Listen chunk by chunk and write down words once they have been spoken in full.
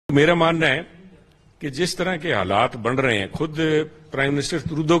मेरा मानना है कि जिस तरह के हालात बन रहे हैं, खुद प्राइम मिनिस्टर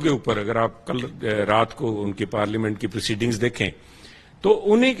ट्रूडो के ऊपर अगर आप कल रात को उनकी पार्लियामेंट की प्रोसीडिंग्स देखें तो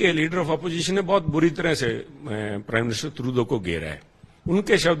उन्हीं के लीडर ऑफ अपोजिशन ने बहुत बुरी तरह से प्राइम मिनिस्टर ट्रूडो को घेरा है।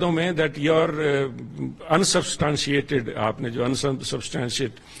 उनके शब्दों में दैट योर अनसब्सटेंशिएटेड, आपने जो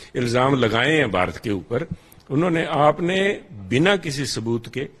अनसब्सटेंशिएट इल्जाम लगाए हैं भारत के ऊपर, आपने बिना किसी सबूत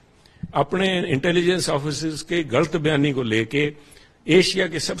के अपने इंटेलिजेंस ऑफिसर्स के गलत बयानी को लेके एशिया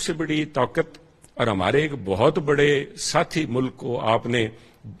की सबसे बड़ी ताकत और हमारे एक बहुत बड़े साथी मुल्क को आपने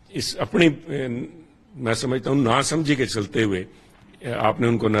इस अपनी मैं समझता हूं नासमझी के चलते हुए आपने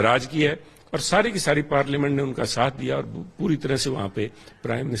उनको नाराज किया है और सारी की सारी पार्लियामेंट ने उनका साथ दिया और पूरी तरह से वहां पे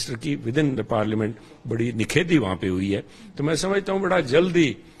प्राइम मिनिस्टर की विद इन द पार्लियामेंट बड़ी निखेधी वहां पे हुई है। तो मैं समझता हूं बड़ा जल्दी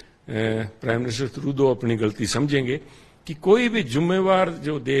प्राइम मिनिस्टर ट्रूडो अपनी गलती समझेंगे कि कोई भी जिम्मेवार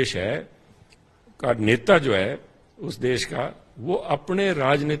जो देश है का नेता जो है उस देश का, वो अपने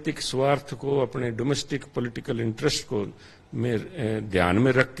राजनीतिक स्वार्थ को, अपने डोमेस्टिक पॉलिटिकल इंटरेस्ट को ध्यान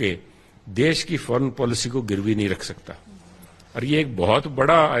में रख के देश की फॉरेन पॉलिसी को गिरवी नहीं रख सकता। और ये एक बहुत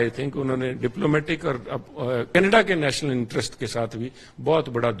बड़ा आई थिंक उन्होंने डिप्लोमेटिक और कनाडा के नेशनल इंटरेस्ट के साथ भी बहुत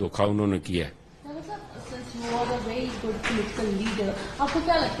बड़ा धोखा उन्होंने किया है। आपको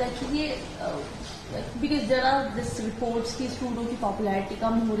क्या लगता है कि ये because there are this reports की ट्रूडो की पॉपुलैरिटी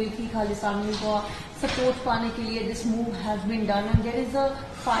कम हो रही थी, खालिस्तान को सपोर्ट पाने के लिए this move has been done and there is a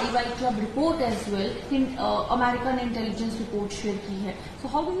 5 I club report as well, American intelligence report share की है। So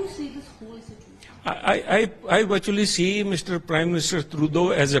how do you see this whole situation? I actually see Mr. Prime Minister Trudeau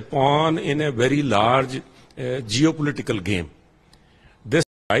as a pawn in a very large geopolitical game. This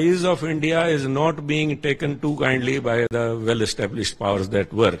rise of India is not being taken too kindly by the well-established powers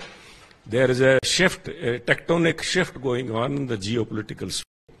that were. There is a shift, a tectonic shift going on in the geopolitical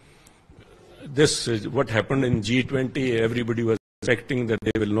sphere. This is what happened in G20. Everybody was expecting that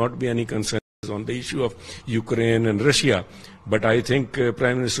there will not be any concerns on the issue of Ukraine and Russia. But I think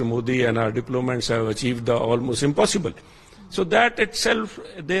Prime Minister Modi and our diplomats have achieved the almost impossible. So that itself,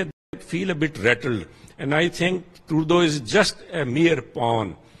 they feel a bit rattled. And I think Trudeau is just a mere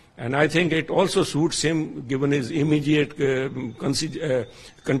pawn. And I think it also suits him, given his immediate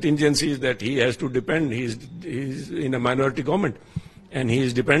contingencies that he has to depend. He's in a minority government. And he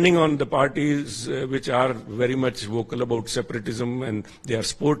is depending on the parties which are very much vocal about separatism, and they are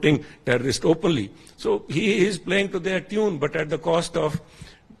supporting terrorists openly. So he is playing to their tune, but at the cost of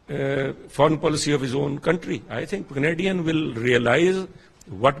foreign policy of his own country. I think Canadian will realize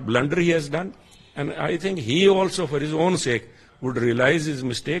what blunder he has done, and I think he also, for his own sake, would realize his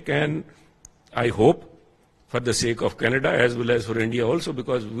mistake, and I hope for the sake of Canada as well as for India also,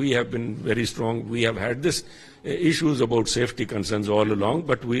 because we have been very strong. We have had this issues about safety concerns all along,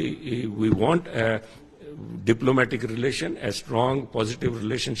 but we want a diplomatic relation, a strong, positive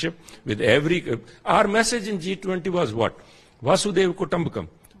relationship with every. Our message in G20 was what? Vasudev Kutumbakam.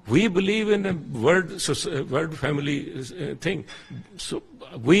 We believe in a word family thing. So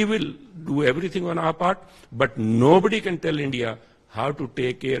we will do everything on our part, but nobody can tell India how to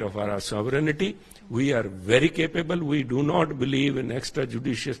take care of our sovereignty. We are very capable. We do not believe in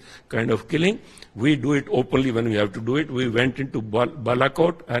extrajudicious kind of killing. We do it openly when we have to do it. We went into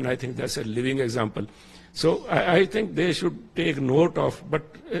Balakot, and I think that's a living example. So I think they should take note of, but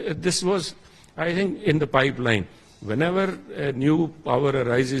this was, I think, in the pipeline. Whenever a new power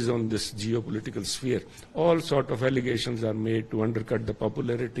arises on this geopolitical sphere, all sort of allegations are made to undercut the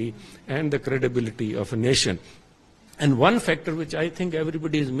popularity and the credibility of a nation. And one factor which I think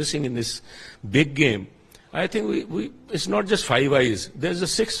everybody is missing in this big game, I think it's not just Five Eyes. There's a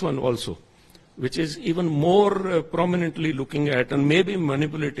sixth one also, which is even more prominently looking at and maybe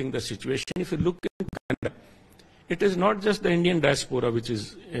manipulating the situation. If you look in Canada, it is not just the Indian diaspora, which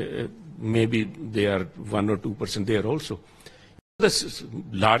is maybe they are 1 or 2% there also. The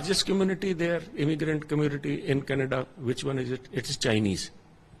largest community there, immigrant community in Canada, which one is it? It is Chinese.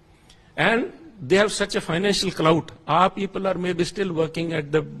 And they have such a financial clout. Our people are maybe still working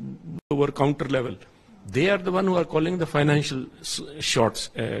at the lower counter level. They are the one who are calling the financial shots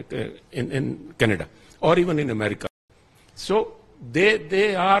in Canada or even in America. So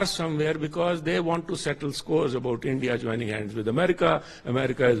they are somewhere because they want to settle scores about India joining hands with America.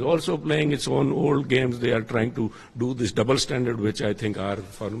 America is also playing its own old games. They are trying to do this double standard, which I think our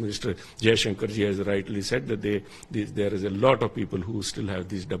Foreign Minister Jaishankarji has rightly said that there is a lot of people who still have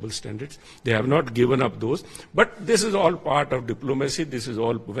these double standards. They have not given up those. But this is all part of diplomacy. This is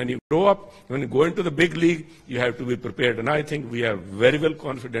all, when you grow up, when you go into the big league, you have to be prepared. And I think we are very well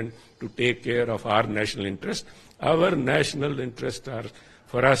confident to take care of our national interest. Our national interests are,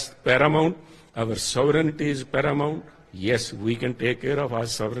 for us, paramount. Our sovereignty is paramount. Yes, we can take care of our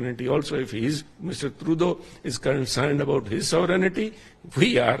sovereignty also. If Mr. Trudeau is concerned about his sovereignty,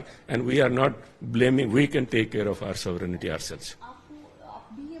 we are, and we are not blaming. We can take care of our sovereignty ourselves.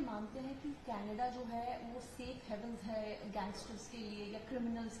 आप भी ये मानते हैं कि Canada जो है वो safe heavens है गैंगस्टर्स के लिए या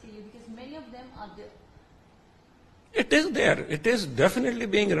क्रिमिनल्स के लिए, because many of them are there. It is there. It is definitely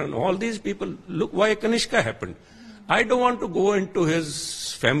being run. All these people, look why Kanishka happened. I don't want to go into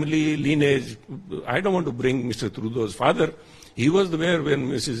his family lineage. I don't want to bring Mr. Trudeau's father. He was there when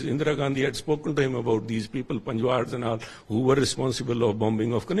Mrs. Indira Gandhi had spoken to him about these people, Panjwars and all, who were responsible of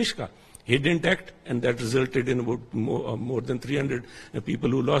bombing of Kanishka. He didn't act, and that resulted in about more than 300 people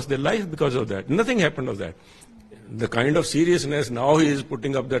who lost their life because of that. Nothing happened of that. The kind of seriousness now he is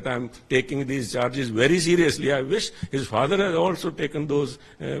putting up, that I'm taking these charges very seriously. I wish his father had also taken those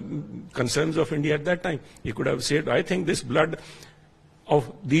concerns of India at that time. He could have said, I think this blood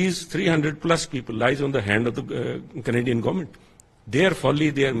of these 300 plus people lies on the hand of the Canadian government. Their folly,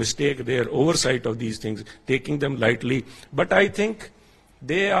 their mistake, their oversight of these things, taking them lightly. But I think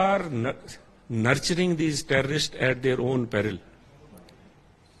they are nurturing these terrorists at their own peril.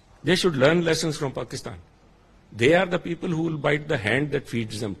 They should learn lessons from Pakistan. They are the people who will bite the hand that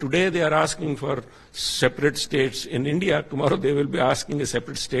feeds them. Today they are asking for separate states in India. Tomorrow they will be asking a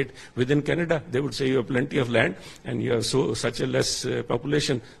separate state within Canada. They would say you have plenty of land and you have such a less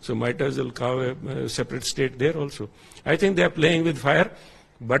population, so might as well carve a separate state there also. I think they are playing with fire,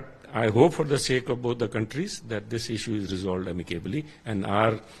 but I hope for the sake of both the countries that this issue is resolved amicably and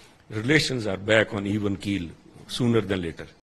our relations are back on even keel sooner than later.